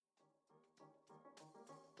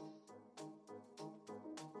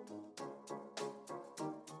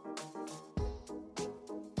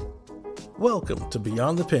Welcome to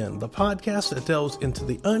Beyond the Pen, the podcast that delves into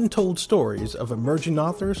the untold stories of emerging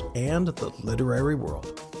authors and the literary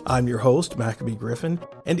world. I'm your host, Maccabee Griffin,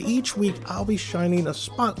 and each week I'll be shining a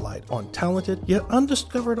spotlight on talented yet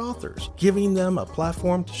undiscovered authors, giving them a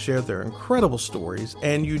platform to share their incredible stories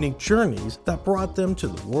and unique journeys that brought them to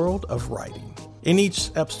the world of writing. In each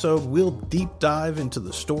episode, we'll deep dive into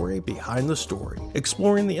the story behind the story,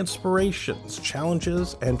 exploring the inspirations,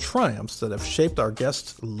 challenges, and triumphs that have shaped our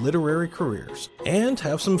guests' literary careers, and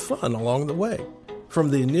have some fun along the way. From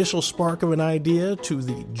the initial spark of an idea to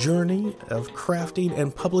the journey of crafting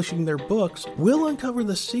and publishing their books, we'll uncover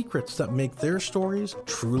the secrets that make their stories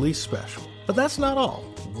truly special. But that's not all.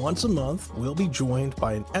 Once a month, we'll be joined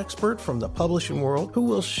by an expert from the publishing world who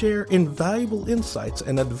will share invaluable insights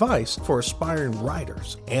and advice for aspiring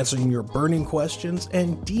writers, answering your burning questions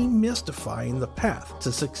and demystifying the path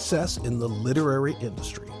to success in the literary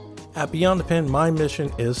industry. At Beyond the Pen, my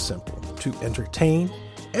mission is simple: to entertain,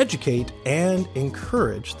 educate, and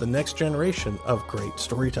encourage the next generation of great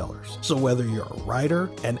storytellers. So whether you're a writer,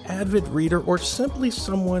 an avid reader, or simply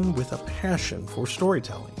someone with a passion for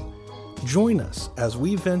storytelling, join us as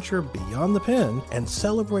we venture beyond the pen and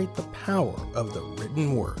celebrate the power of the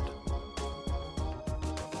written word.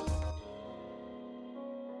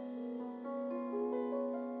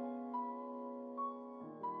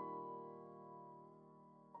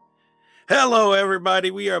 Hello,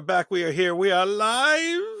 everybody. We are back. We are here. We are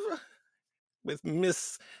live with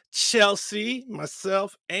Miss Chelsea,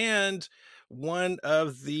 myself, and one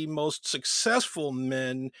of the most successful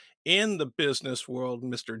men in the business world,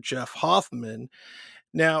 Mr. Jeff Hoffman.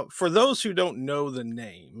 Now, for those who don't know the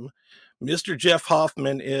name, Mr. Jeff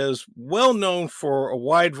Hoffman is well known for a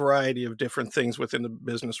wide variety of different things within the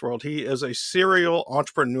business world. He is a serial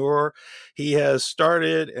entrepreneur. He has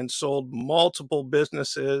started and sold multiple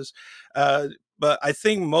businesses, but I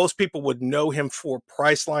think most people would know him for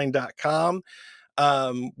Priceline.com,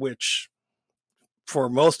 which for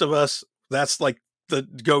most of us, that's like the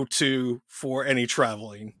go-to for any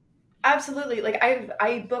traveling. Absolutely. Like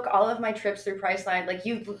I book all of my trips through Priceline. Like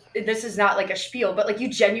this is not like a spiel, but like you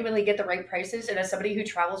genuinely get the right prices. And as somebody who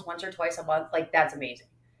travels once or twice a month, like that's amazing.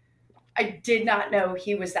 I did not know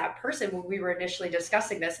he was that person when we were initially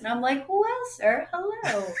discussing this. And I'm like, well, sir,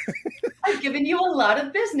 hello. I've given you a lot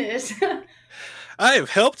of business. I have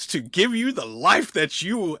helped to give you the life that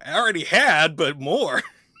you already had, but more.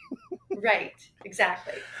 Right.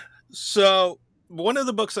 Exactly. So one of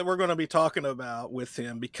the books that we're going to be talking about with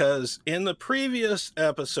him, because in the previous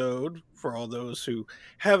episode, for all those who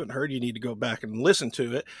haven't heard, you need to go back and listen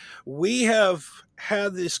to it. We have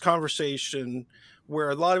had this conversation where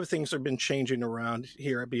a lot of things have been changing around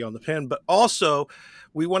here at Beyond the Pen, but also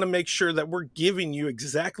we want to make sure that we're giving you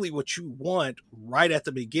exactly what you want right at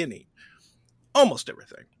the beginning. Almost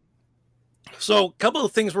everything. So a couple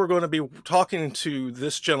of things we're going to be talking to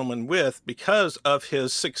this gentleman with because of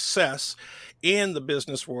his success in the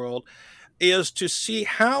business world is to see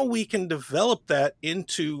how we can develop that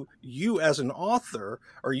into you as an author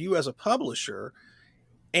or you as a publisher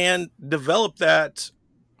and develop that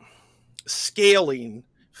scaling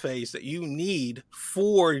phase that you need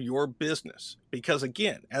for your business. Because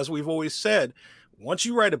again, as we've always said, once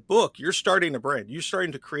you write a book, you're starting a brand, you're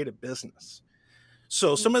starting to create a business.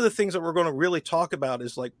 So some of the things that we're going to really talk about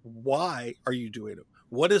is like, why are you doing it?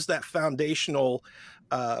 What is that foundational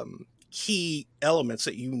key elements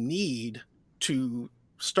that you need to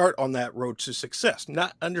start on that road to success?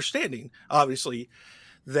 Not understanding, obviously,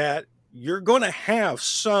 that you're going to have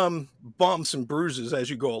some bumps and bruises as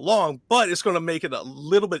you go along, but it's going to make it a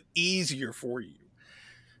little bit easier for you.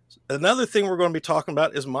 Another thing we're going to be talking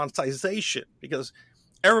about is monetization, because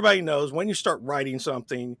everybody knows when you start writing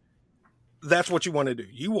something, that's what you want to do.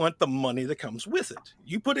 You want the money that comes with it.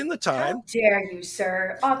 You put in the time. How dare you,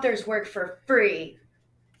 sir? Authors work for free.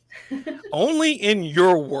 Only in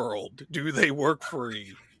your world do they work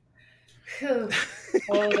free. But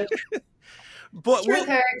Truth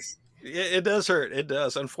hurts. It does hurt. It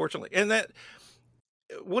does, unfortunately. And that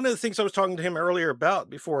one of the things I was talking to him earlier about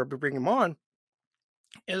before I bring him on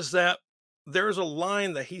is that there's a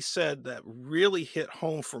line that he said that really hit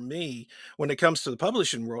home for me when it comes to the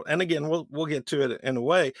publishing world. And again, we'll get to it in a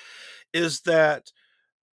way, is that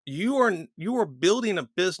you are building a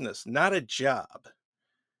business, not a job.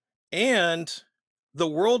 And the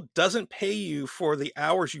world doesn't pay you for the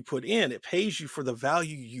hours you put in. It pays you for the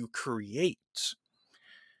value you create.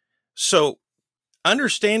 So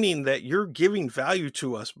understanding that you're giving value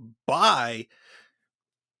to us by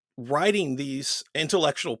writing these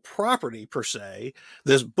intellectual property per se,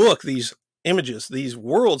 this book, these images, these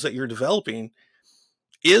worlds that you're developing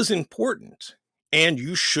is important. And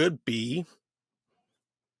you should be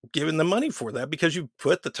giving them money for that because you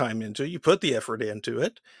put the time into it, you put the effort into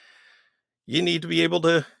it. You need to be able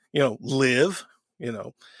to, live.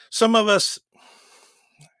 Some of us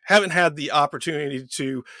haven't had the opportunity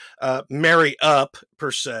to marry up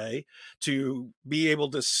per se, to be able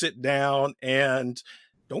to sit down and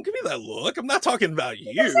don't give me that look. I'm not talking about you.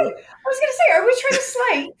 I was gonna say, are we trying to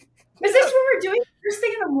slight? Is this what we're doing first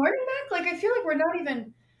thing in the morning, Mac? Like, I feel like we're not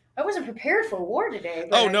even. I wasn't prepared for war today.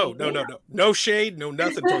 But No shade, no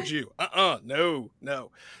nothing towards you.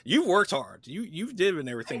 No. You've worked hard. You've given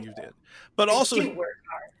everything you did, but also do work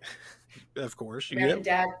hard. Of course, American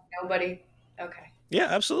Dad, nobody. Okay. Yeah,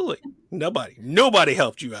 absolutely. Nobody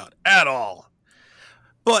helped you out at all.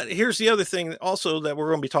 But here's the other thing also that we're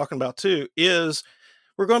going to be talking about too is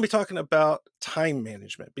we're going to be talking about time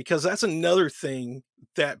management, because that's another thing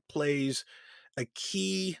that plays a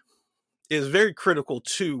key, is very critical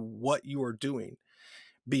to what you are doing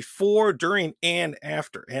before, during, and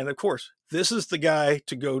after. And of course, this is the guy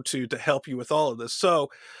to go to help you with all of this. So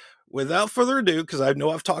without further ado, because I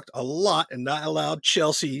know I've talked a lot and not allowed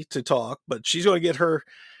Chelsea to talk, but she's going to get her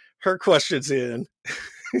questions in.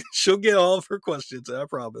 She'll get all of her questions, I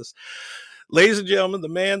promise. Ladies and gentlemen, the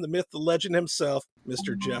man, the myth, the legend himself,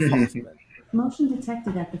 Mr. Jeff Hoffman. Motion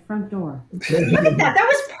detected at the front door. Look at that. That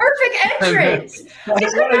was perfect entrance. I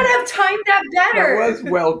could not have timed that better. That was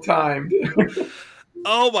well timed.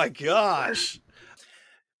 Oh my gosh.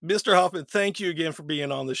 Mr. Hoffman, thank you again for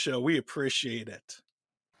being on the show. We appreciate it.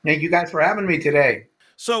 Thank you guys for having me today.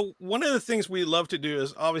 So one of the things we love to do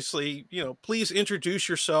is obviously, please introduce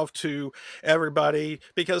yourself to everybody,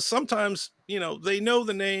 because sometimes, they know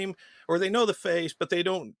the name or they know the face, but they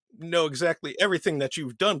don't know exactly everything that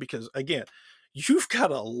you've done, because again, you've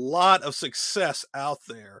got a lot of success out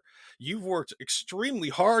there. You've worked extremely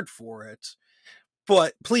hard for it.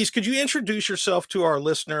 But please, could you introduce yourself to our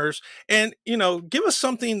listeners and, give us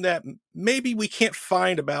something that maybe we can't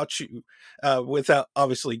find about you without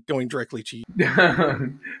obviously going directly to you.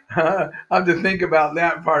 I have to think about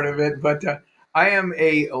that part of it. But I am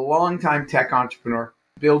a longtime tech entrepreneur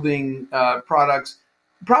building products.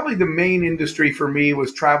 Probably the main industry for me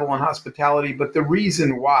was travel and hospitality. But the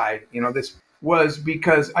reason why, this was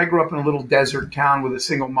because I grew up in a little desert town with a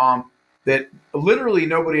single mom that literally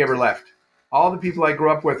nobody ever left. All the people I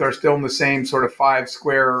grew up with are still in the same sort of 5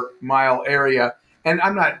 square mile area. And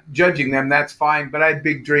I'm not judging them. That's fine. But I had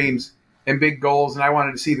big dreams and big goals, and I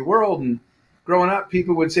wanted to see the world. And growing up,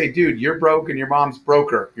 people would say, dude, you're broke and your mom's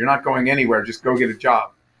broker. You're not going anywhere. Just go get a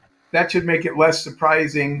job. That should make it less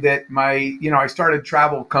surprising that I started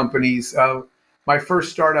travel companies. My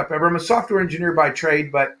first startup ever. I'm a software engineer by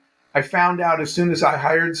trade, but I found out as soon as I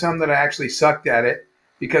hired some that I actually sucked at it,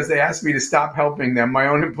 because they asked me to stop helping them, my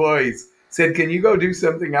own employees. Said, can you go do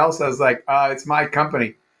something else? I was like, it's my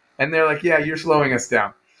company. And they're like, yeah, you're slowing us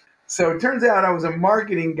down. So it turns out I was a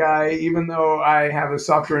marketing guy, even though I have a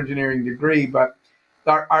software engineering degree. But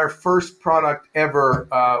our first product ever,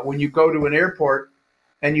 when you go to an airport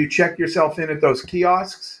and you check yourself in at those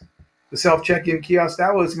kiosks, the self-check-in kiosk,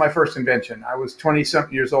 that was my first invention. I was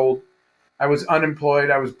 20-something years old. I was unemployed.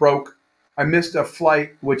 I was broke. I missed a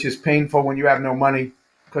flight, which is painful when you have no money,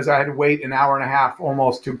 because I had to wait an hour and a half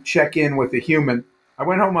almost to check in with a human. I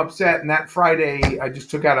went home upset, and that Friday I just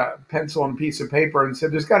took out a pencil and a piece of paper and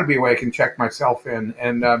said, there's got to be a way I can check myself in.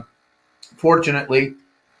 And fortunately,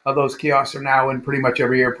 those kiosks are now in pretty much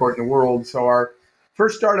every airport in the world. So our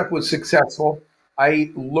first startup was successful.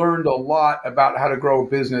 I learned a lot about how to grow a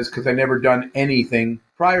business because I never done anything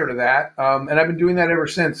prior to that. And I've been doing that ever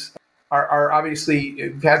since. Our obviously,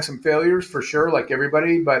 we've had some failures for sure, like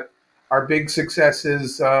everybody, but our big success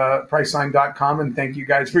is Priceline.com, and thank you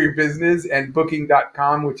guys for your business, and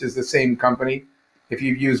Booking.com, which is the same company. If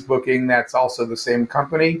you've used Booking, that's also the same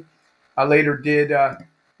company. I later did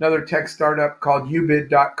another tech startup called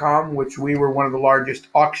Ubid.com, which we were one of the largest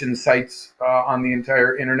auction sites on the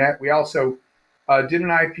entire internet. We also did an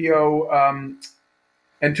IPO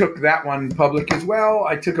and took that one public as well.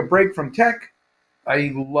 I took a break from tech.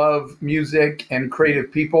 I love music and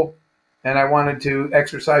creative people. And I wanted to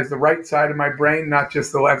exercise the right side of my brain, not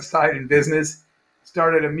just the left side in business.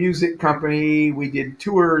 Started a music company. We did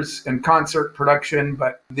tours and concert production.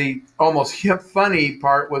 But the almost funny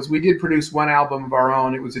part was we did produce one album of our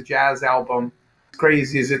own. It was a jazz album.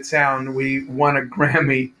 Crazy as it sounds, we won a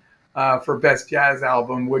Grammy for Best Jazz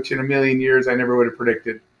Album, which in a million years I never would have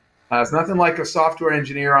predicted. It's nothing like a software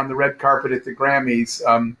engineer on the red carpet at the Grammys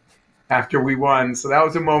after we won. So that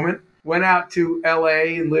was a moment. Went out to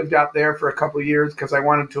LA and lived out there for a couple of years because I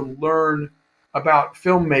wanted to learn about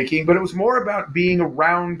filmmaking, but it was more about being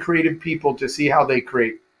around creative people to see how they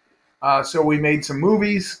create. So we made some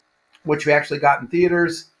movies, which we actually got in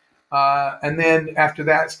theaters. And then after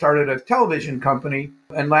that, started a television company.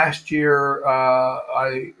 And last year,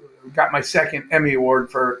 I got my second Emmy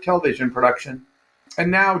Award for television production. And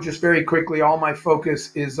now, just very quickly, all my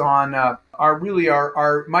focus is on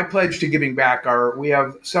my pledge to giving back. We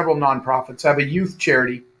have several nonprofits. I have a youth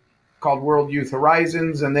charity called World Youth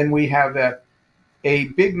Horizons, and then we have a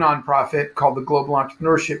big nonprofit called the Global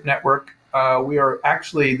Entrepreneurship Network. We are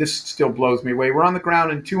actually, this still blows me away, we're on the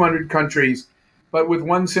ground in 200 countries, but with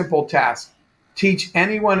one simple task: teach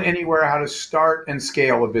anyone, anywhere how to start and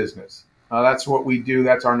scale a business. That's what we do.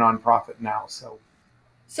 That's our nonprofit now.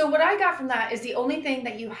 So what I got from that is the only thing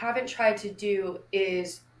that you haven't tried to do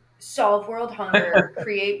is solve world hunger,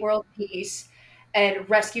 create world peace, and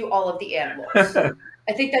rescue all of the animals.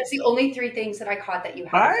 I think that's the only three things that I caught that you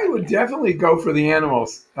haven't I done would yet. Definitely go for the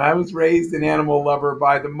animals. I was raised an animal lover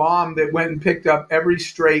by the mom that went and picked up every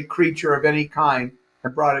stray creature of any kind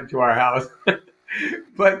and brought it to our house.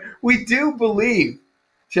 But we do believe,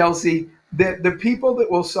 Chelsea, that the people that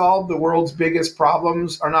will solve the world's biggest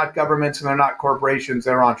problems are not governments and they're not corporations,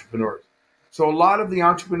 they're entrepreneurs. So a lot of the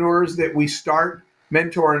entrepreneurs that we start,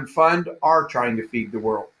 mentor, and fund are trying to feed the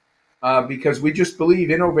world because we just believe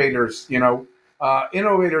innovators,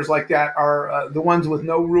 innovators like that are the ones with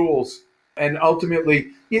no rules. And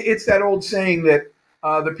ultimately, it's that old saying that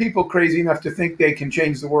the people crazy enough to think they can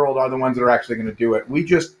change the world are the ones that are actually going to do it. We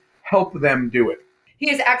just help them do it. He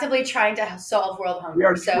is actively trying to solve world hunger. We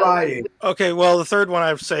are trying. Okay, well, the third one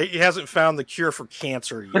I would say, he hasn't found the cure for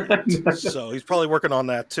cancer yet. So he's probably working on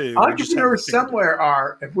that too. Entrepreneurs somewhere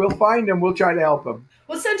are. If we'll find them, we'll try to help them.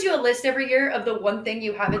 We'll send you a list every year of the one thing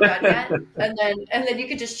you haven't done yet, and then you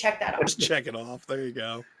can just check that off. Just check it off. There you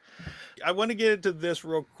go. I want to get into this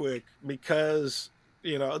real quick because,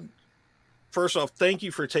 first off, thank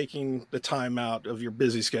you for taking the time out of your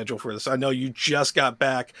busy schedule for this. I know you just got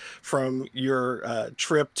back from your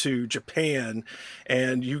trip to Japan,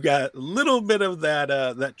 and you got a little bit of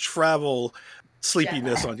that travel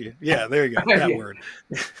sleepiness on you. Yeah, there you go. That word.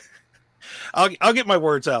 I'll get my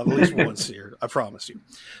words out at least once here. I promise you.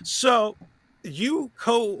 So you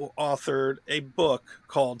co-authored a book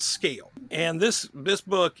called Scale, and this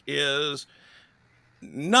book is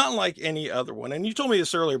not like any other one. And you told me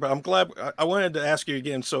this earlier, but I'm glad I wanted to ask you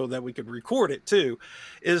again so that we could record it too,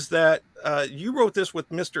 is that you wrote this with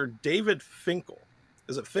Mr. David Finkel.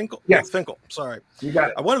 Is it Finkel? Yes. Yeah, Finkel. Sorry. You got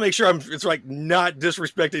it. I want to make sure it's like not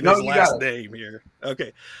disrespecting his last name here.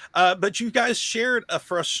 Okay. But you guys shared a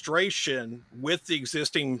frustration with the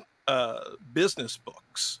existing business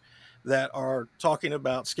books that are talking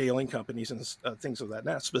about scaling companies and things of that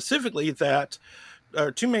nature. Specifically that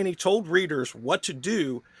too many told readers what to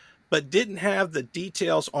do, but didn't have the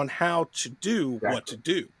details on how to do what to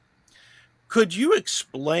do. Could you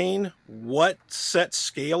explain what sets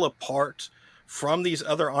Scale apart from these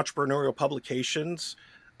other entrepreneurial publications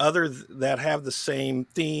that have the same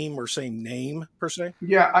theme or same name per se?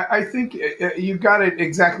 Yeah, I think you've got it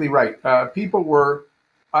exactly right. People were,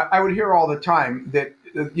 I would hear all the time that,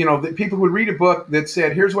 that people would read a book that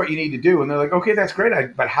said, here's what you need to do. And they're like, okay, that's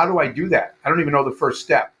great. But how do I do that? I don't even know the first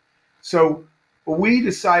step. So we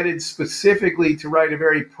decided specifically to write a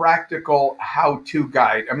very practical how-to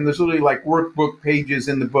guide. I mean, there's literally like workbook pages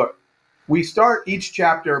in the book. We start each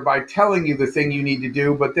chapter by telling you the thing you need to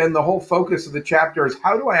do, but then the whole focus of the chapter is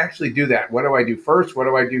how do I actually do that? What do I do first? What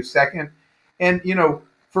do I do second? And,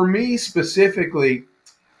 for me specifically,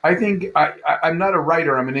 I think I'm not a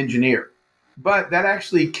writer, I'm an engineer. But that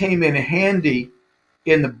actually came in handy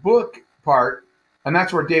in the book part, and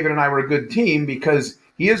that's where David and I were a good team because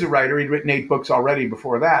he is a writer. He'd written 8 books already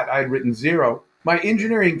before that. I had written 0. My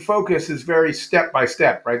engineering focus is very step by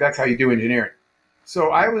step, right? That's how you do engineering.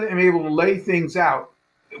 So I am able to lay things out.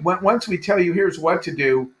 Once we tell you here's what to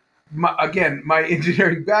do, my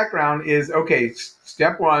engineering background is, okay,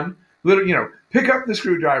 step 1, pick up the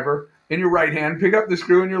screwdriver in your right hand, pick up the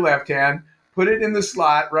screw in your left hand, put it in the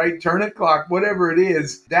slot, right? Turn it clock, whatever it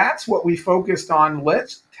is. That's what we focused on.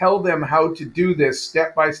 Let's tell them how to do this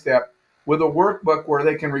step by step with a workbook where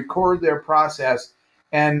they can record their process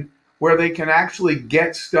and where they can actually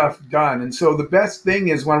get stuff done. And so the best thing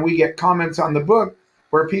is when we get comments on the book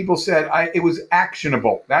where people said, it was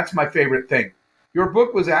actionable. That's my favorite thing. Your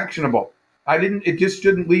book was actionable. It just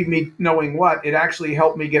didn't leave me knowing what. It actually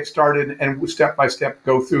helped me get started and step by step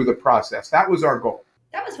go through the process. That was our goal.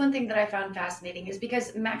 That was one thing that I found fascinating is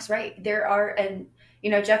because Mac's right. There are, and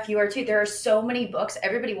Jeff, you are too. There are so many books.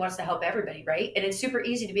 Everybody wants to help everybody, right? And it's super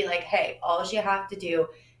easy to be like, hey, all you have to do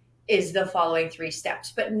is the following 3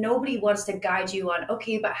 steps. But nobody wants to guide you on,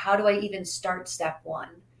 okay, but how do I even start step 1?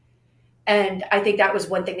 And I think that was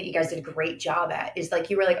one thing that you guys did a great job at, is like,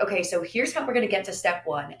 you were like, okay, so here's how we're going to get to step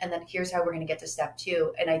one. And then here's how we're going to get to step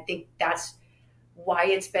two. And I think that's why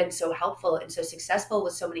it's been so helpful and so successful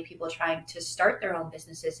with so many people trying to start their own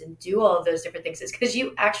businesses and do all of those different things, is because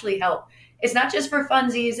you actually help. It's not just for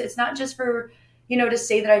funsies. It's not just for, to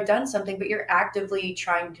say that I've done something, but you're actively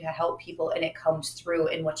trying to help people, and it comes through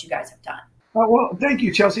in what you guys have done. Well, thank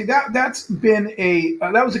you, Chelsea. That's been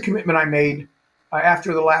that was a commitment I made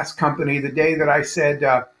after the last company. The day that I said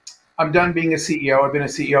I'm done being a CEO. I've been a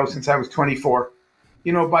CEO since I was 24.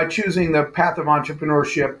 By choosing the path of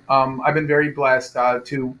entrepreneurship, I've been very blessed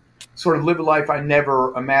to sort of live a life I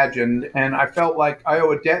never imagined, and I felt like I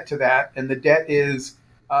owe a debt to that. And the debt is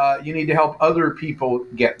you need to help other people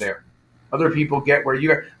get there. Other people get where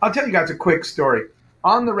you are. I'll tell you guys a quick story.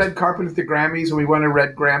 On the red carpet at the Grammys, when we won a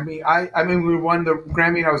red Grammy, we won the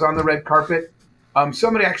Grammy and I was on the red carpet.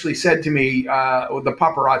 Somebody actually said to me, the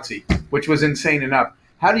paparazzi, which was insane enough,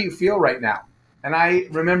 how do you feel right now? And I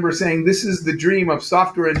remember saying, this is the dream of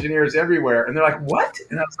software engineers everywhere. And they're like, what?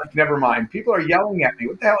 And I was like, never mind. People are yelling at me.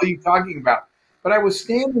 What the hell are you talking about? But I was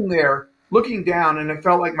standing there looking down, and it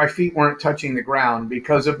felt like my feet weren't touching the ground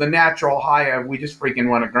because of the natural high of, we just freaking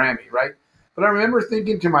won a Grammy, right? But I remember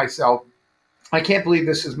thinking to myself, I can't believe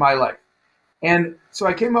this is my life. And so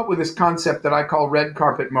I came up with this concept that I call red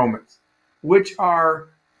carpet moments, which are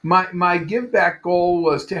my give back goal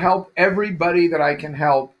was to help everybody that I can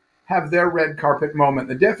help have their red carpet moment.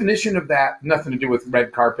 The definition of that, nothing to do with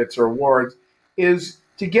red carpets or awards, is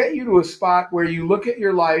to get you to a spot where you look at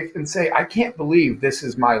your life and say, I can't believe this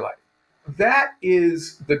is my life. That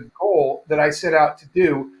is the goal that I set out to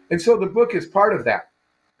do. And so the book is part of that.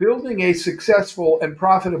 Building a successful and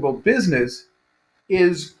profitable business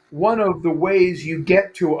is one of the ways you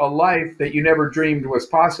get to a life that you never dreamed was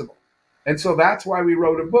possible. And so that's why we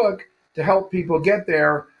wrote a book, to help people get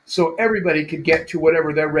there, so everybody could get to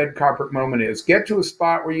whatever their red carpet moment is. Get to a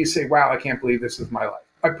spot where you say, wow, I can't believe this is my life.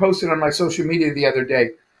 I posted on my social media the other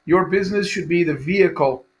day, your business should be the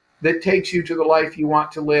vehicle that takes you to the life you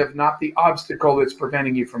want to live, not the obstacle that's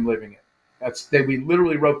preventing you from living it. We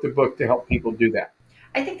literally wrote the book to help people do that.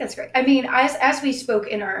 I think that's great. I mean, as we spoke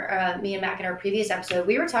in our, me and Mac in our previous episode,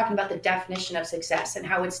 we were talking about the definition of success and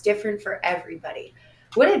how it's different for everybody.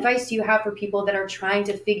 What advice do you have for people that are trying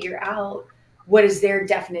to figure out what is their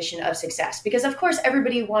definition of success? Because of course,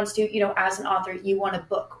 everybody wants to, as an author, you want a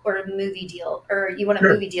book or a movie deal, or you want a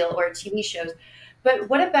movie deal or TV shows. But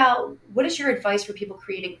what is your advice for people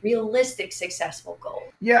creating realistic, successful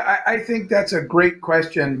goals? Yeah, I think that's a great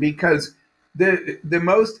question, because the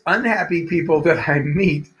most unhappy people that I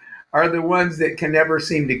meet are the ones that can never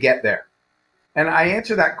seem to get there. And I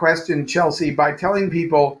answer that question, Chelsea, by telling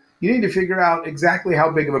people, you need to figure out exactly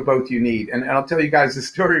how big of a boat you need. And I'll tell you guys the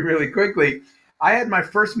story really quickly. I had my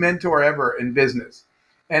first mentor ever in business,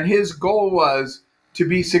 and his goal was to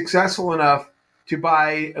be successful enough to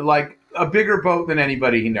buy like a bigger boat than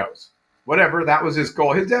anybody he knows. Whatever, that was his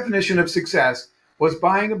goal. His definition of success was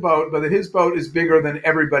buying a boat, but that his boat is bigger than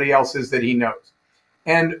everybody else's that he knows.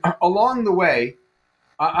 And along the way,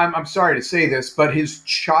 I'm sorry to say this, but his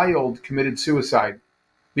child committed suicide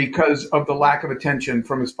because of the lack of attention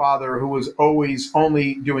from his father, who was always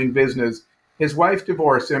only doing business. His wife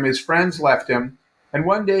divorced him. His friends left him. And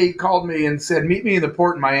one day he called me and said, meet me in the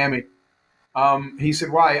port in Miami. He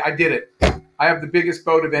said, why? I did it. I have the biggest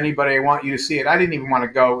boat of anybody. I want you to see it. I didn't even want to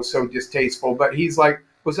go. It was so distasteful. But he's like,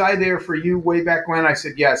 was I there for you way back when? I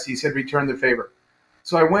said, yes. He said, return the favor.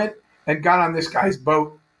 So I went and got on this guy's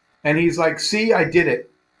boat. And he's like, see, I did it.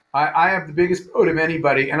 I have the biggest boat of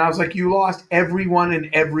anybody. And I was like, you lost everyone and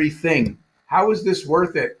everything. How is this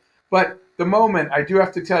worth it? But the moment, I do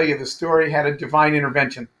have to tell you, the story had a divine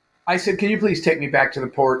intervention. I said, can you please take me back to the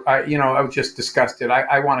port? I was just disgusted.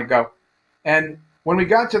 I want to go. And when we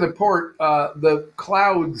got to the port, the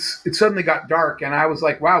clouds, it suddenly got dark. And I was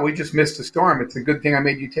like, wow, we just missed a storm. It's a good thing I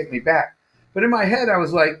made you take me back. But in my head, I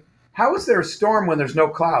was like, how is there a storm when there's no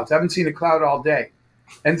clouds? I haven't seen a cloud all day.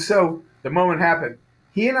 And so the moment happened.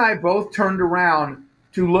 He and I both turned around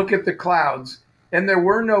to look at the clouds, and there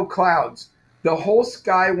were no clouds. The whole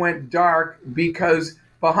sky went dark because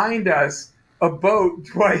behind us, a boat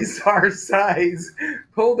twice our size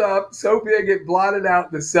pulled up so big it blotted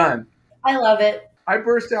out the sun. I love it. I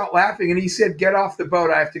burst out laughing, and he said, get off the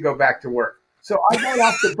boat. I have to go back to work. So I got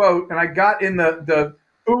off the boat, and I got in the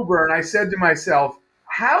Uber, and I said to myself,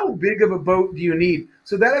 how big of a boat do you need?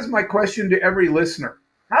 So that is my question to every listener.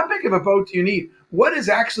 How big of a boat do you need? What is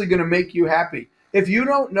actually going to make you happy? If you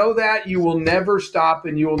don't know that, you will never stop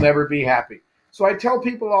and you will never be happy. So I tell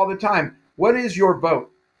people all the time, what is your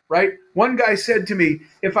boat, right? One guy said to me,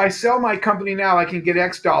 if I sell my company now, I can get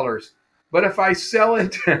X dollars. But if I sell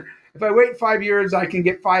it, if I wait 5 years, I can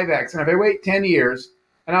get 5X. And if I wait 10 years,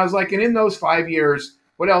 and I was like, and in those 5 years,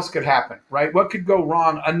 what else could happen, right? What could go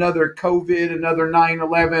wrong? Another COVID, another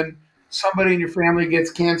 9/11, somebody in your family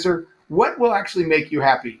gets cancer. What will actually make you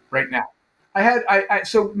happy right now?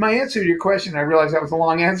 So my answer to your question, I realize that was a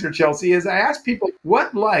long answer, Chelsea, is I asked people,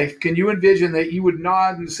 what life can you envision that you would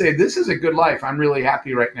nod and say, this is a good life. I'm really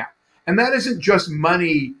happy right now. And that isn't just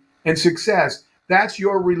money and success. That's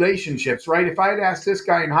your relationships, right? If I had asked this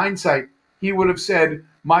guy in hindsight, he would have said,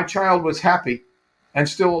 my child was happy and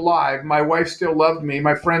still alive. My wife still loved me.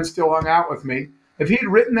 My friends still hung out with me. If he'd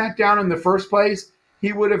written that down in the first place,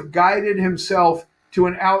 he would have guided himself to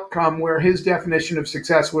an outcome where his definition of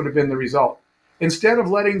success would have been the result. Instead of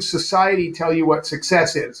letting society tell you what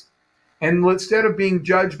success is, and instead of being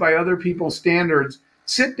judged by other people's standards,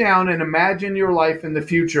 sit down and imagine your life in the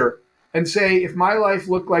future and say, if my life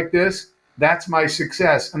looked like this, that's my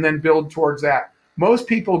success, and then build towards that. Most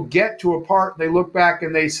people get to a part, they look back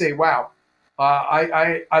and they say, wow,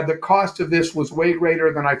 the cost of this was way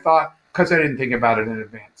greater than I thought because I didn't think about it in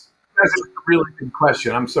advance. That's a really good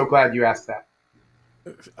question. I'm so glad you asked that.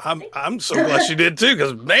 I'm so glad you did too,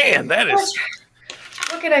 because man, that is.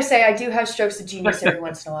 What can I say? I do have strokes of genius every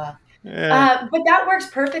once in a while. Yeah. But that works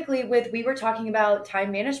perfectly with, we were talking about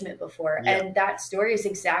time management before, Yeah. and that story is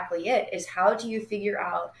exactly it, is how do you figure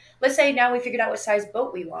out, let's say now we figured out what size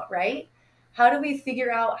boat we want, right? How do we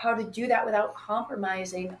figure out how to do that without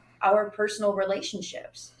compromising our personal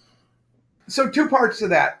relationships? So 2 parts to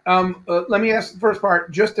that. Let me ask the first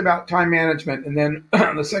part just about time management, and then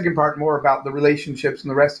the second part more about the relationships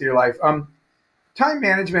and the rest of your life. Time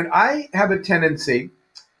management, I have a tendency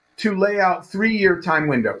to lay out 3-year time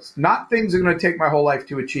windows, not things that are going to take my whole life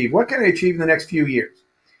to achieve. What can I achieve in the next few years?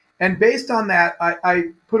 And based on that, I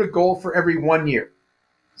put a goal for every 1 year.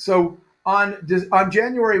 So on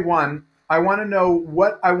January 1, I want to know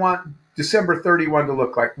what I want December 31 to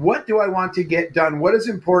look like. What do I want to get done? What is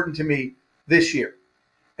important to me this year?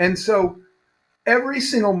 And so every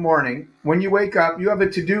single morning when you wake up, you have a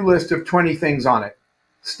to-do list of 20 things on it.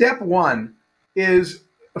 Step 1 is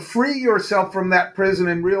free yourself from that prison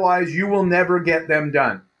and realize you will never get them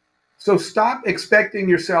done. So stop expecting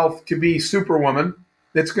yourself to be Superwoman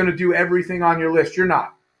that's going to do everything on your list. You're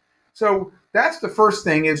not. So that's the first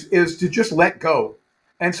thing is to just let go.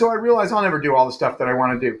 And so I realize I'll never do all the stuff that I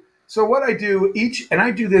want to do. So what I do and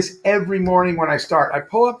I do this every morning when I start, I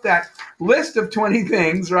pull up that list of 20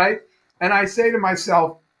 things, right? And I say to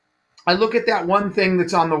myself, I look at that one thing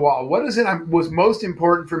that's on the wall. What is it was most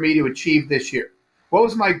important for me to achieve this year? What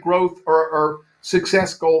was my growth or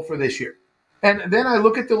success goal for this year? And then I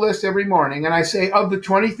look at the list every morning and I say, of the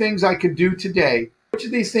 20 things I could do today, which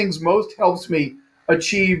of these things most helps me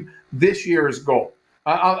achieve this year's goal?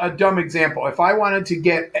 A dumb example. If I wanted to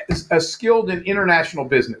get skilled in international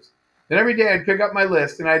business, then every day I'd pick up my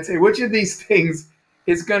list and I'd say, which of these things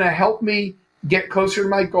is going to help me get closer to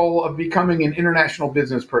my goal of becoming an international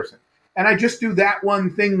business person? And I just do that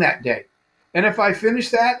one thing that day. And if I finish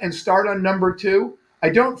that and start on number 2, I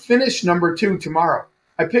don't finish number 2 tomorrow.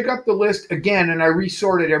 I pick up the list again and I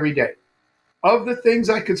resort it every day. Of the things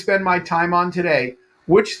I could spend my time on today,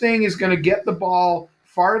 which thing is going to get the ball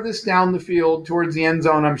farthest down the field towards the end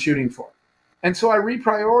zone I'm shooting for? And so I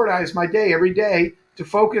reprioritize my day every day to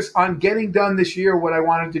focus on getting done this year what I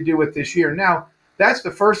wanted to do with this year. Now, that's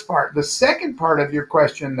the first part. The second part of your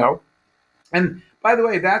question, though, and by the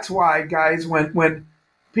way, that's why, guys, when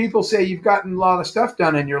people say you've gotten a lot of stuff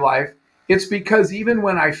done in your life, it's because even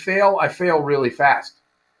when I fail really fast.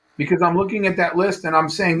 Because I'm looking at that list and I'm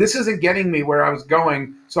saying, this isn't getting me where I was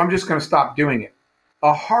going, so I'm just going to stop doing it.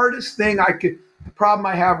 The hardest thing the problem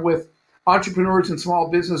I have with entrepreneurs and small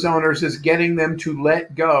business owners is getting them to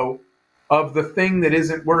let go of the thing that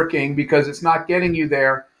isn't working because it's not getting you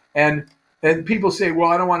there. And people say,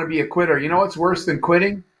 well, I don't want to be a quitter. You know what's worse than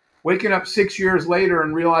quitting? Waking up 6 years later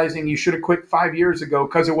and realizing you should have quit 5 years ago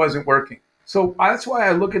because it wasn't working. So that's why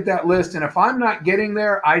I look at that list. And if I'm not getting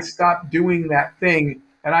there, I stop doing that thing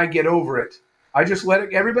and I get over it. I just let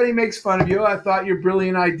it. Everybody makes fun of you. I thought your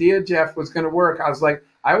brilliant idea, Jeff, was going to work. I was like,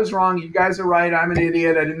 I was wrong. You guys are right. I'm an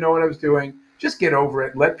idiot. I didn't know what I was doing. Just get over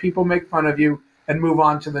it. Let people make fun of you and move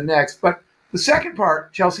on to the next. But the second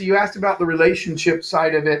part, Chelsea, you asked about the relationship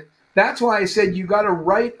side of it. That's why I said you got to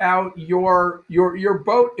write out your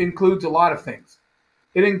boat includes a lot of things.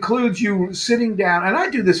 It includes you sitting down, and I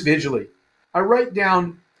do this visually. I write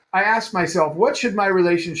down, I ask myself, what should my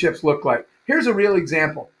relationships look like? Here's a real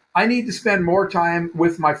example. I need to spend more time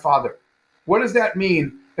with my father. What does that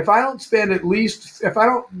mean? If I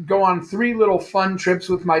don't go on 3 little fun trips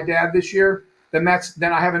with my dad this year, then that's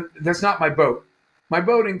not my boat. My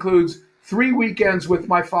boat includes 3 weekends with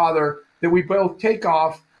my father that we both take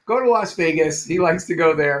off, go to Las Vegas. He likes to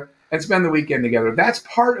go there and spend the weekend together. That's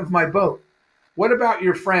part of my boat. What about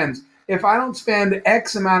your friends? If I don't spend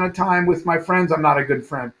X amount of time with my friends, I'm not a good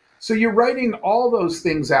friend. So you're writing all those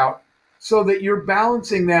things out so that you're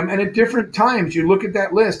balancing them. And at different times, you look at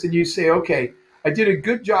that list and you say, okay, I did a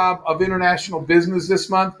good job of international business this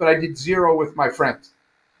month, but I did 0 with my friends.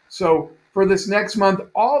 So for this next month,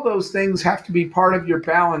 all those things have to be part of your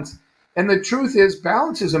balance. And the truth is,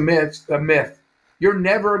 balance is a myth. You're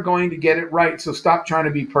never going to get it right. So stop trying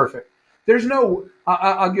to be perfect. There's no,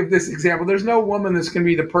 I'll give this example. There's no woman that's going to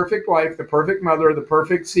be the perfect wife, the perfect mother, the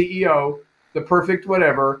perfect CEO, the perfect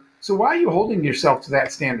whatever. So why are you holding yourself to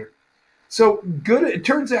that standard? So good. It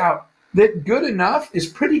turns out that good enough is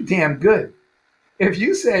pretty damn good. If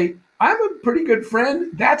you say, I'm a pretty good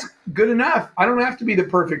friend, that's good enough. I don't have to be the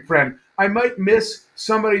perfect friend. I might miss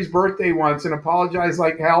somebody's birthday once and apologize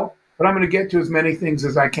like hell, but I'm going to get to as many things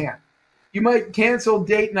as I can. You might cancel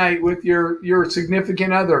date night with your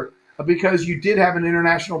significant other because you did have an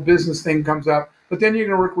international business thing comes up, but then you're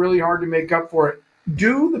going to work really hard to make up for it.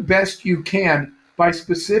 Do the best you can by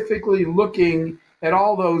specifically looking at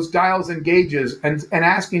all those dials and gauges and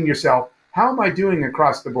asking yourself, how am I doing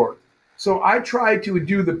across the board? So I try to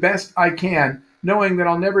do the best I can, knowing that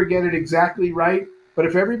I'll never get it exactly right. But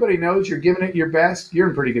if everybody knows you're giving it your best, you're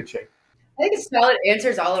in pretty good shape. I think it's solid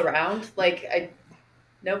answers all around. Like,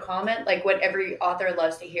 no comment. Like what every author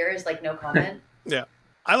loves to hear is like no comment. Yeah.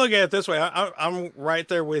 I look at it this way. I'm right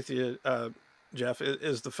there with you, Jeff,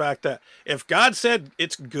 is the fact that if God said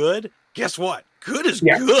it's good, guess what? Good is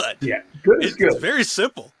good. Yeah, good is good. It's very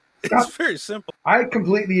simple. It's very simple. I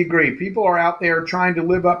completely agree. People are out there trying to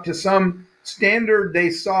live up to some standard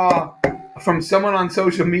they saw from someone on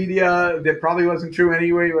social media that probably wasn't true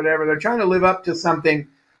anyway, whatever. They're trying to live up to something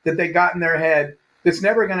that they got in their head that's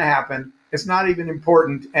never going to happen. It's not even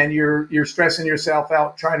important, and you're stressing yourself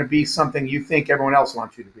out trying to be something you think everyone else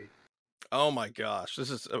wants you to be. Oh my gosh, this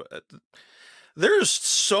is there's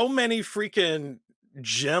so many freaking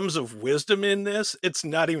gems of wisdom in this. It's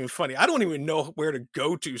not even funny. I don't even know where to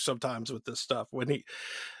go to sometimes with this stuff.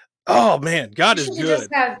 Oh man, God is good.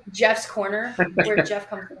 Just have Jeff's Corner where Jeff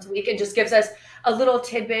comes once a week and just gives us a little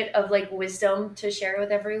tidbit of like wisdom to share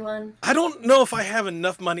with everyone. I don't know if I have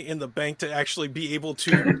enough money in the bank to actually be able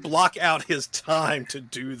to block out his time to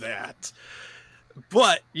do that.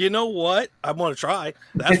 But you know what? I want to try.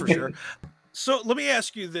 That's for sure. So let me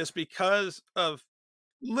ask you this, because of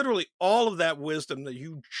literally all of that wisdom that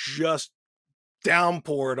you just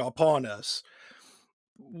downpoured upon us.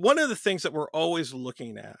 One of the things that we're always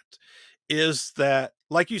looking at is that,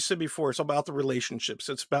 like you said before, it's about the relationships.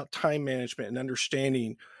 It's about time management and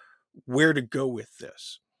understanding where to go with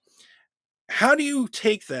this. How do you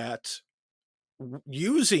take that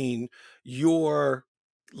using your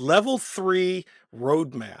level 3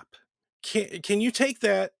 roadmap? Can you take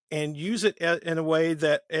that and use it in a way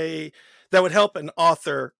that would help an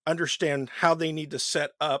author understand how they need to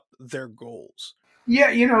set up their goals? Yeah,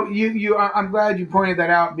 I'm glad you pointed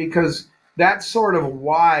that out, because that's sort of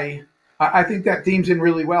why I think that themes in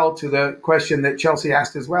really well to the question that Chelsea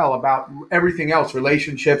asked as well about everything else,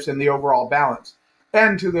 relationships and the overall balance.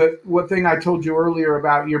 And to the what thing I told you earlier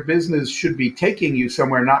about your business should be taking you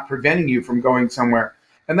somewhere, not preventing you from going somewhere.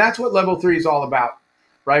 And that's what level 3 is all about,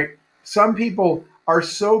 right? Some people are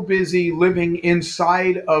so busy living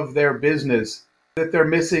inside of their business that they're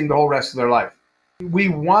missing the whole rest of their life. We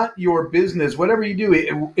want your business, whatever you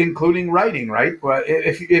do, including writing, right? Well,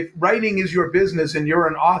 if writing is your business and you're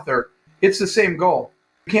an author, it's the same goal.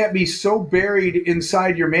 You can't be so buried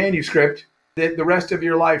inside your manuscript that the rest of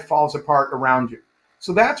your life falls apart around you.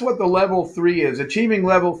 So that's what the level 3 is. Achieving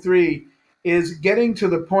level 3 is getting to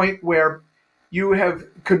the point where you have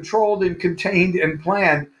controlled and contained and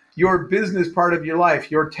planned your business part of your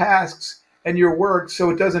life, your tasks and your work,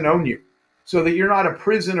 so it doesn't own you, so that you're not a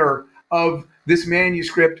prisoner of this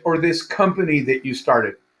manuscript or this company that you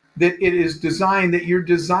started. That it is designed, that you're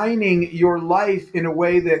designing your life in a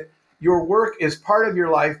way that your work is part of your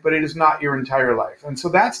life, but it is not your entire life. And so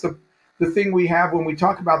that's the thing we have when we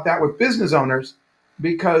talk about that with business owners,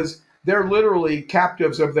 because they're literally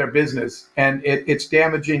captives of their business and it's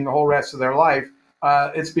damaging the whole rest of their life.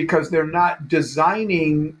 It's because they're not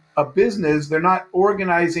designing a business. They're not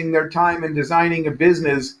organizing their time and designing a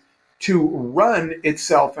business to run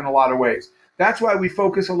itself in a lot of ways. That's why we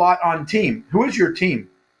focus a lot on team. Who is your team?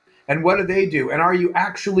 And what do they do? And are you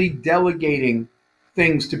actually delegating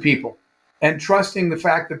things to people and trusting the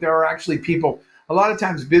fact that there are actually people? A lot of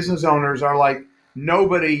times business owners are like,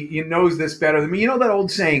 nobody knows this better than me. You know that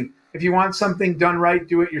old saying, if you want something done right,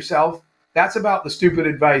 do it yourself. That's about the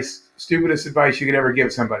stupidest advice you could ever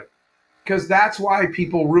give somebody. Because that's why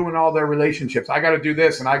people ruin all their relationships. I got to do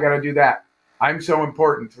this and I got to do that. I'm so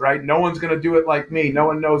important, right? No one's going to do it like me. No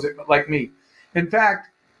one knows it like me. In fact,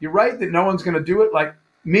 you're right that no one's going to do it like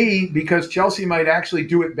me because Chelsea might actually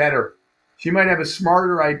do it better. She might have a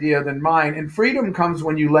smarter idea than mine. And freedom comes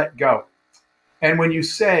when you let go. And when you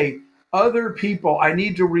say, other people, I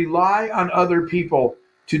need to rely on other people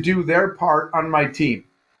to do their part on my team.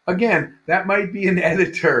 Again, that might be an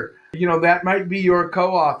editor, that might be your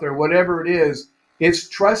co-author, whatever it is. It's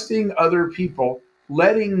trusting other people,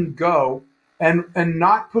 letting go, and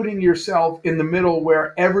not putting yourself in the middle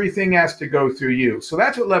where everything has to go through you. So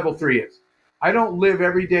that's what level 3 is. I don't live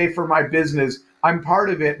every day for my business. I'm part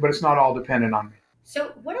of it, but it's not all dependent on me.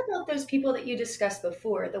 So what about those people that you discussed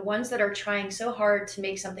before, the ones that are trying so hard to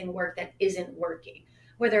make something work that isn't working,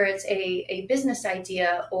 whether it's a business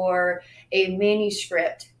idea or a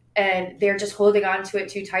manuscript, and they're just holding on to it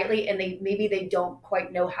too tightly and maybe they don't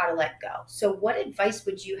quite know how to let go. So what advice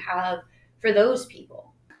would you have for those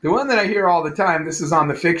people? The one that I hear all the time, this is on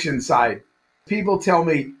the fiction side. People tell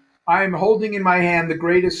me, I'm holding in my hand the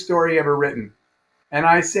greatest story ever written. And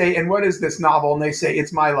I say, and what is this novel? And they say,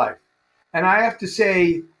 it's my life. And I have to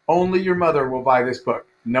say, only your mother will buy this book.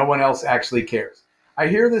 No one else actually cares. I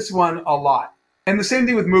hear this one a lot. And the same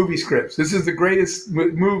thing with movie scripts. This is the greatest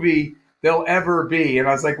movie there'll ever be. And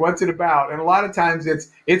I was like, what's it about? And a lot of times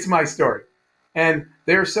it's my story. And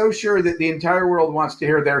they're so sure that the entire world wants to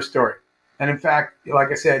hear their story. And in fact,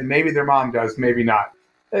 like I said, maybe their mom does, maybe not.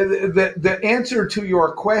 The answer to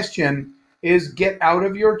your question is get out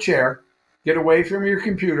of your chair, get away from your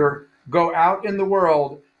computer, go out in the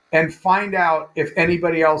world and find out if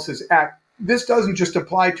anybody else is This doesn't just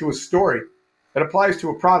apply to a story. It applies to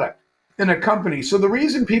a product in a company. So the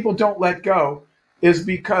reason people don't let go is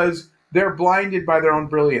because they're blinded by their own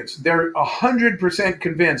brilliance. They're 100%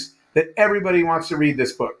 convinced that everybody wants to read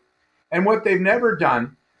this book. And what they've never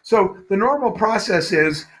done, so the normal process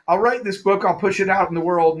is, I'll write this book, I'll push it out in the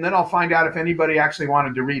world, and then I'll find out if anybody actually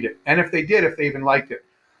wanted to read it. And if they did, if they even liked it.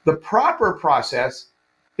 The proper process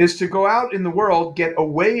is to go out in the world, get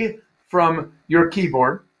away from your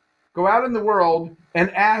keyboard, go out in the world and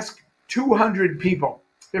ask 200 people.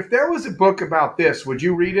 If there was a book about this, would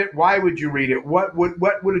you read it? Why would you read it? What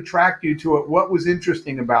would attract you to it? What was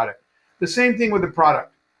interesting about it? The same thing with the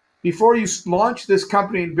product. Before you launch this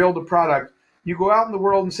company and build a product, you go out in the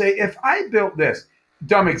world and say, if I built this,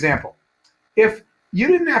 dumb example, if you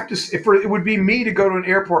didn't have to, if it would be me to go to an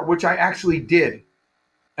airport, which I actually did.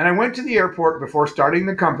 And I went to the airport before starting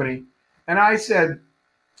the company, and I said,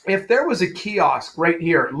 if there was a kiosk right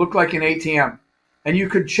here, it looked like an ATM, and you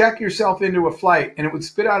could check yourself into a flight and it would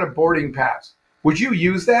spit out a boarding pass, would you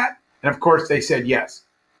use that? And of course they said yes.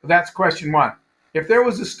 But that's question one. If there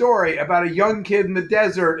was a story about a young kid in the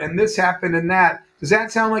desert and this happened and that, does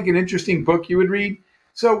that sound like an interesting book you would read?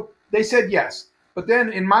 So they said yes. But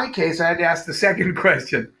then in my case, I had to ask the second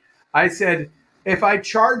question. I said, if I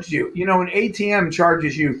charged you, an ATM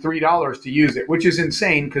charges you $3 to use it, which is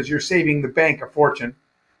insane because you're saving the bank a fortune.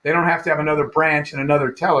 They don't have to have another branch and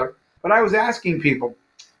another teller. But I was asking people,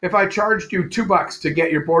 if I charged you $2 to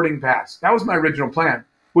get your boarding pass, that was my original plan,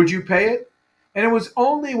 would you pay it? And it was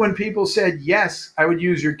only when people said, yes, I would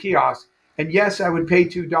use your kiosk, and yes, I would pay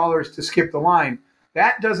 $2 to skip the line.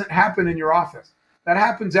 That doesn't happen in your office. That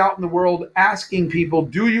happens out in the world asking people,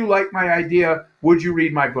 do you like my idea? Would you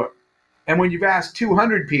read my book? And when you've asked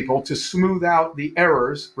 200 people to smooth out the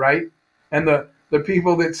errors, right? And the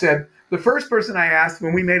people that said, the first person I asked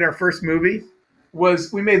when we made our first movie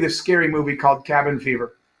was, we made this scary movie called Cabin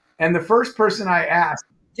Fever. And the first person I asked,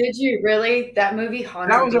 did you really? That movie haunted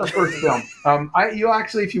me. That was our first film. You'll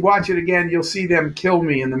actually, if you watch it again, you'll see them kill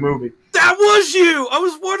me in the movie. That was you. I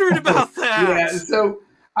was wondering about that. Yeah. So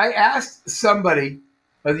I asked somebody,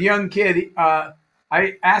 a young kid, I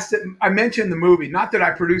mentioned the movie, not that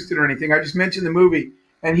I produced it or anything. I just mentioned the movie.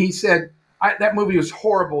 And he said, that movie was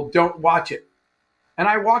horrible. Don't watch it. And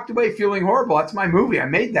I walked away feeling horrible. That's my movie. I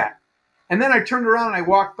made that. And then I turned around and I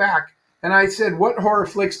walked back and I said, what horror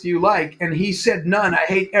flicks do you like? And he said, none. I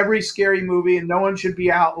hate every scary movie and no one should be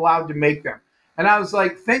allowed to make them. And I was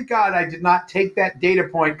like, thank God I did not take that data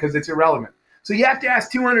point because it's irrelevant. So you have to ask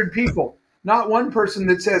 200 people, not one person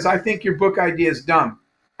that says, I think your book idea is dumb.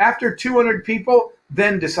 After 200 people,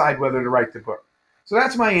 then decide whether to write the book. So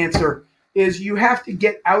that's my answer, is you have to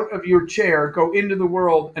get out of your chair, go into the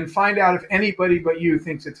world, and find out if anybody but you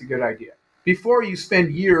thinks it's a good idea before you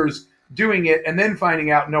spend years doing it and then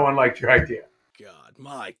finding out no one liked your idea.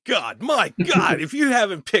 My God. If you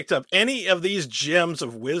haven't picked up any of these gems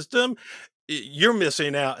of wisdom, you're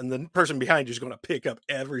missing out, and the person behind you is going to pick up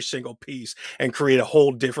every single piece and create a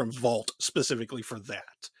whole different vault specifically for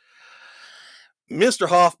that. Mr.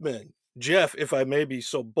 Hoffman, Jeff, if I may be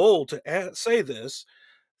so bold to say this,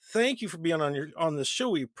 thank you for being on the show.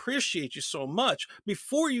 We appreciate you so much.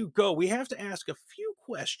 Before you go, we have to ask a few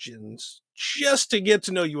questions just to get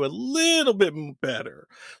to know you a little bit better.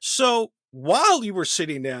 So while you were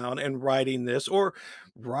sitting down and writing this, or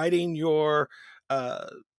writing your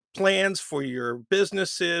plans for your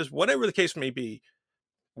businesses, whatever the case may be,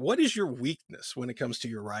 what is your weakness when it comes to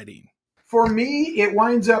your writing? For me, it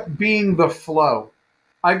winds up being the flow.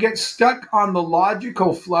 I get stuck on the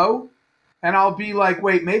logical flow, and I'll be like,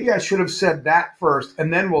 wait, maybe I should have said that first,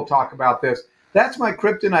 and then we'll talk about this. That's my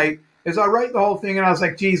kryptonite, is I write the whole thing, and I was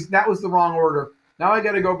like, geez, that was the wrong order. Now I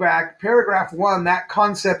got to go back. Paragraph 1, that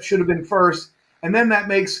concept should have been first, and then that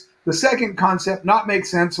makes the second concept not make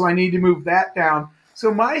sense, so I need to move that down.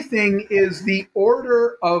 So my thing is the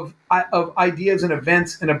order of ideas and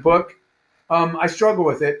events in a book. I struggle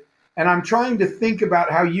with it, and I'm trying to think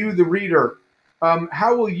about how you, the reader,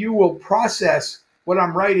 how you will process what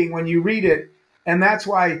I'm writing when you read it. And that's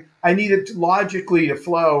why I need it logically to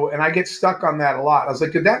flow. And I get stuck on that a lot. I was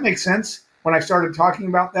like, did that make sense when I started talking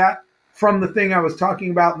about that from the thing I was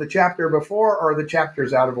talking about in the chapter before, or the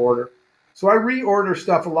chapter's out of order? So I reorder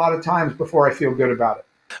stuff a lot of times before I feel good about it.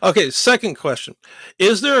 Okay, second question.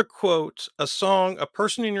 Is there a quote, a song, a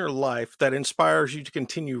person in your life that inspires you to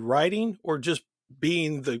continue writing, or just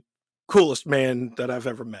being the coolest man that I've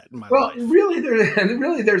ever met in my life? Well, really,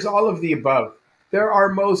 there's all of the above. There are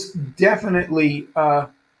most definitely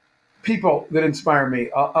people that inspire me.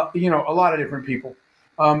 A lot of different people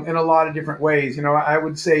in a lot of different ways. I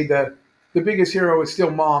would say the biggest hero is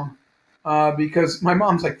still Mom, because my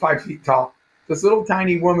mom's like 5 feet tall. This little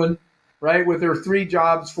tiny woman, right, with her 3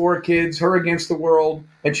 jobs, 4 kids, her against the world,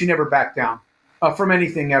 and she never backed down from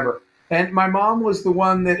anything ever. And my mom was the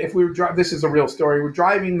one that, if we were this is a real story, we're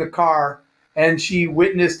driving the car, and she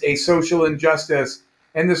witnessed a social injustice,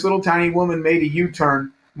 and this little tiny woman made a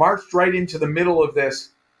U-turn, marched right into the middle of this,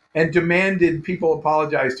 and demanded people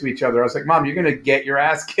apologize to each other. I was like, Mom, you're going to get your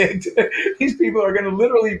ass kicked. These people are going to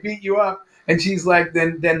literally beat you up. And she's like,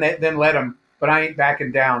 then let them, but I ain't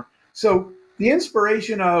backing down. So the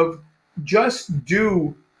inspiration of just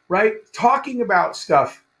do, right? Talking about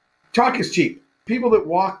stuff. Talk is cheap. People that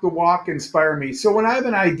walk the walk inspire me. So when I have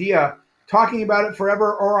an idea, talking about it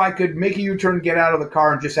forever, or I could make a U-turn, get out of the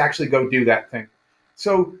car, and just actually go do that thing.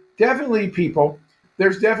 So definitely people.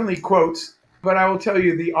 There's definitely quotes, but I will tell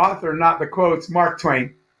you the author, not the quotes, Mark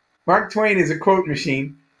Twain. Mark Twain is a quote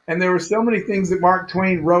machine. And there were so many things that Mark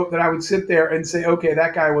Twain wrote that I would sit there and say, okay,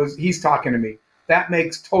 he's talking to me. That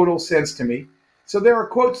makes total sense to me. So there are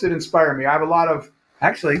quotes that inspire me. I have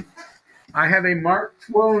I have a Mark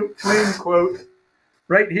Twain quote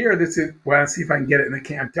right here. Let's see if I can get it in the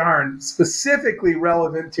camp. Darn, specifically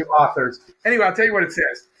relevant to authors. Anyway, I'll tell you what it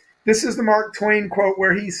says. This is the Mark Twain quote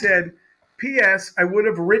where he said, P.S. I would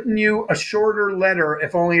have written you a shorter letter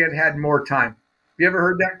if only I'd had more time. You ever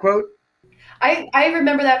heard that quote? I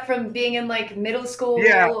remember that from being in like middle school,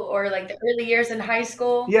 or like the early years in high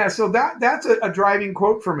school. Yeah, so that's a driving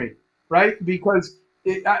quote for me, right? Because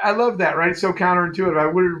I love that, right? It's so counterintuitive. I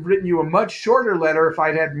would have written you a much shorter letter if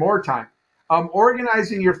I'd had more time.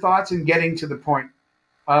 Organizing your thoughts and getting to the point.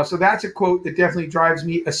 So that's a quote that definitely drives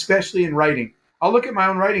me, especially in writing. I'll look at my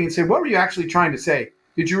own writing and say, what were you actually trying to say?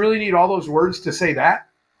 Did you really need all those words to say that?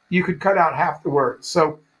 You could cut out half the words.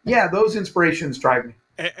 So yeah, those inspirations drive me.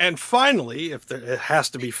 And finally, it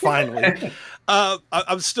has to be finally,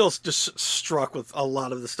 I'm still just struck with a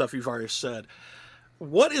lot of the stuff you've already said.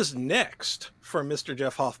 What is next for Mr.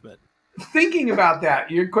 Jeff Hoffman? Thinking about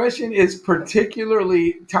that, your question is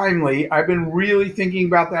particularly timely. I've been really thinking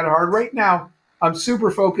about that hard. Right now, I'm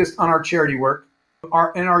super focused on our charity work.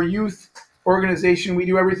 In our youth organization, we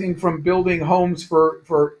do everything from building homes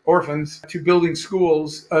for orphans to building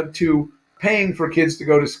schools to paying for kids to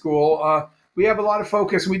go to school. We have a lot of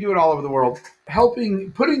focus. We do it all over the world.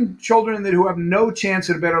 Putting children who have no chance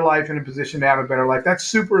at a better life in a position to have a better life. That's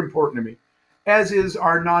super important to me, as is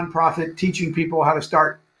our nonprofit, teaching people how to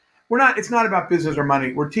start. It's not about business or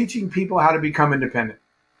money. We're teaching people how to become independent.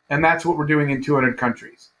 And that's what we're doing in 200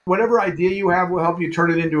 countries. Whatever idea you have will help you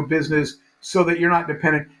turn it into a business so that you're not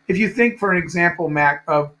dependent. If you think, for an example, Mac,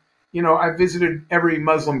 of, I've visited every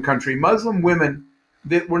Muslim country. Muslim women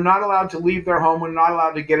that were not allowed to leave their home, were not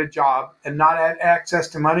allowed to get a job, and not had access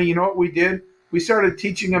to money. You know what we did? We started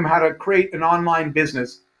teaching them how to create an online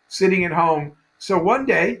business sitting at home. So one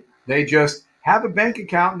day they just have a bank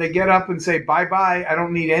account and they get up and say, bye-bye, I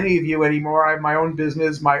don't need any of you anymore. I have my own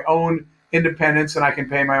business, my own independence, and I can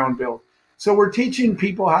pay my own bill. So we're teaching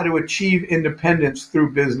people how to achieve independence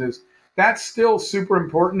through business. That's still super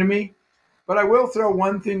important to me. But I will throw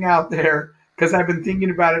one thing out there because I've been thinking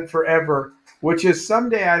about it forever, which is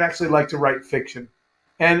someday I'd actually like to write fiction.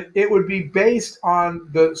 And it would be based on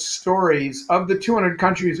the stories of the 200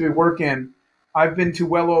 countries we work in. I've been to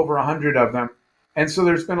well over 100 of them. And so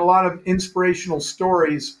there's been a lot of inspirational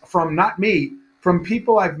stories from, not me, from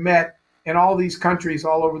people I've met in all these countries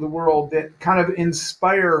all over the world that kind of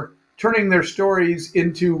inspire turning their stories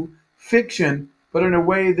into fiction, but in a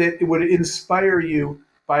way that it would inspire you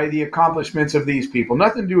by the accomplishments of these people.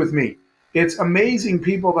 Nothing to do with me. It's amazing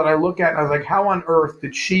people that I look at and I was like, how on earth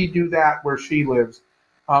did she do that where she lives?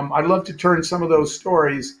 I'd love to turn some of those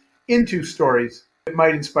stories into stories that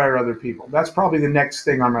might inspire other people. That's probably the next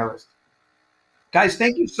thing on my list. Guys,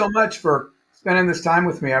 thank you so much for spending this time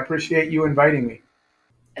with me. I appreciate you inviting me.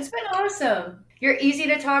 It's been awesome. You're easy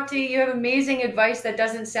to talk to. You have amazing advice that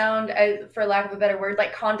doesn't sound, for lack of a better word,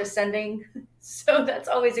 like condescending. So that's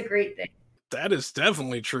always a great thing. That is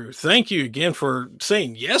definitely true. Thank you again for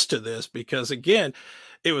saying yes to this, because again,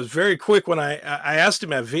 it was very quick when I asked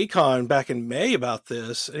him at VCon back in May about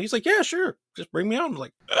this, and he's like, yeah, sure, just bring me on. I'm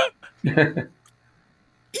like,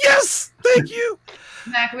 yes, thank you.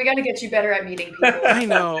 Mac, we got to get you better at meeting people. I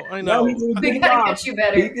know. No, he did a We good got to job. get you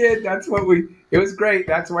better. He did. It was great.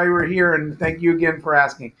 That's why we're here. And thank you again for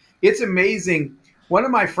asking. It's amazing. One of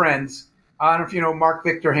my friends, I don't know if you know Mark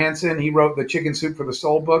Victor Hansen, he wrote the Chicken Soup for the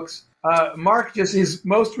Soul books. Mark, just his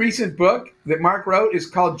most recent book that Mark wrote is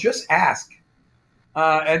called Just Ask.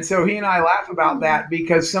 And so he and I laugh about that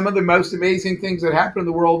because some of the most amazing things that happened in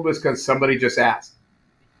the world was because somebody just asked.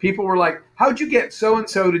 People were like, how'd you get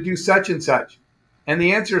so-and-so to do such and such? And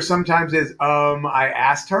the answer sometimes is, I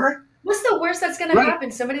asked her. What's the worst that's going to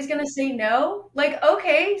happen? Somebody's going to say no? Like,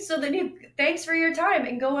 okay, so then thanks for your time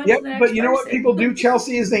and go on to the next But you know what person. people do,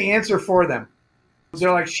 Chelsea, is they answer for them.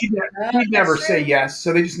 They're like, she'd never say yes,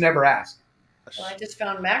 so they just never ask. Well, I just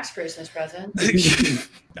found Mac's Christmas present.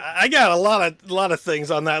 I got a lot of things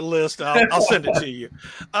on that list. I'll send it to you.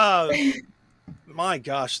 My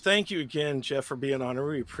gosh, thank you again, Jeff, for being on. I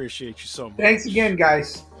really appreciate you so much. Thanks again,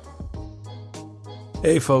 guys.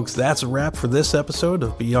 Hey folks, that's a wrap for this episode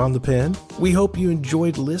of Beyond the Pen. We hope you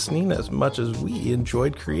enjoyed listening as much as we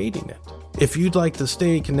enjoyed creating it. If you'd like to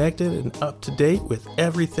stay connected and up to date with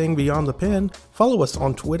everything Beyond the Pen, follow us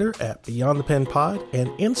on Twitter at Beyond the Pen Pod and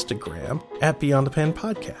Instagram at Beyond the Pen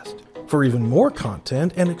Podcast. For even more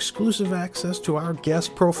content and exclusive access to our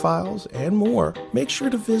guest profiles and more, make sure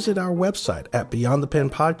to visit our website at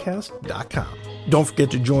beyondthepenpodcast.com. Don't forget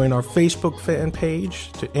to join our Facebook fan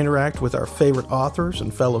page to interact with our favorite authors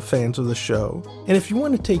and fellow fans of the show. And if you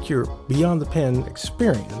want to take your Beyond the Pen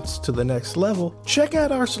experience to the next level, check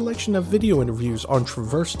out our selection of video interviews on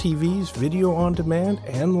Traverse TV's video on demand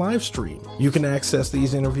and live stream. You can access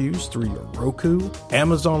these interviews through your Roku,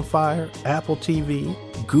 Amazon Fire, Apple TV,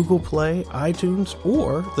 Google Play, iTunes,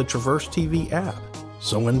 or the Traverse TV app.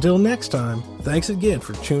 So until next time, thanks again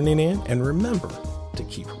for tuning in, and remember to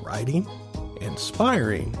keep writing,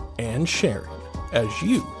 inspiring, and sharing as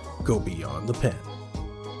you go beyond the pen.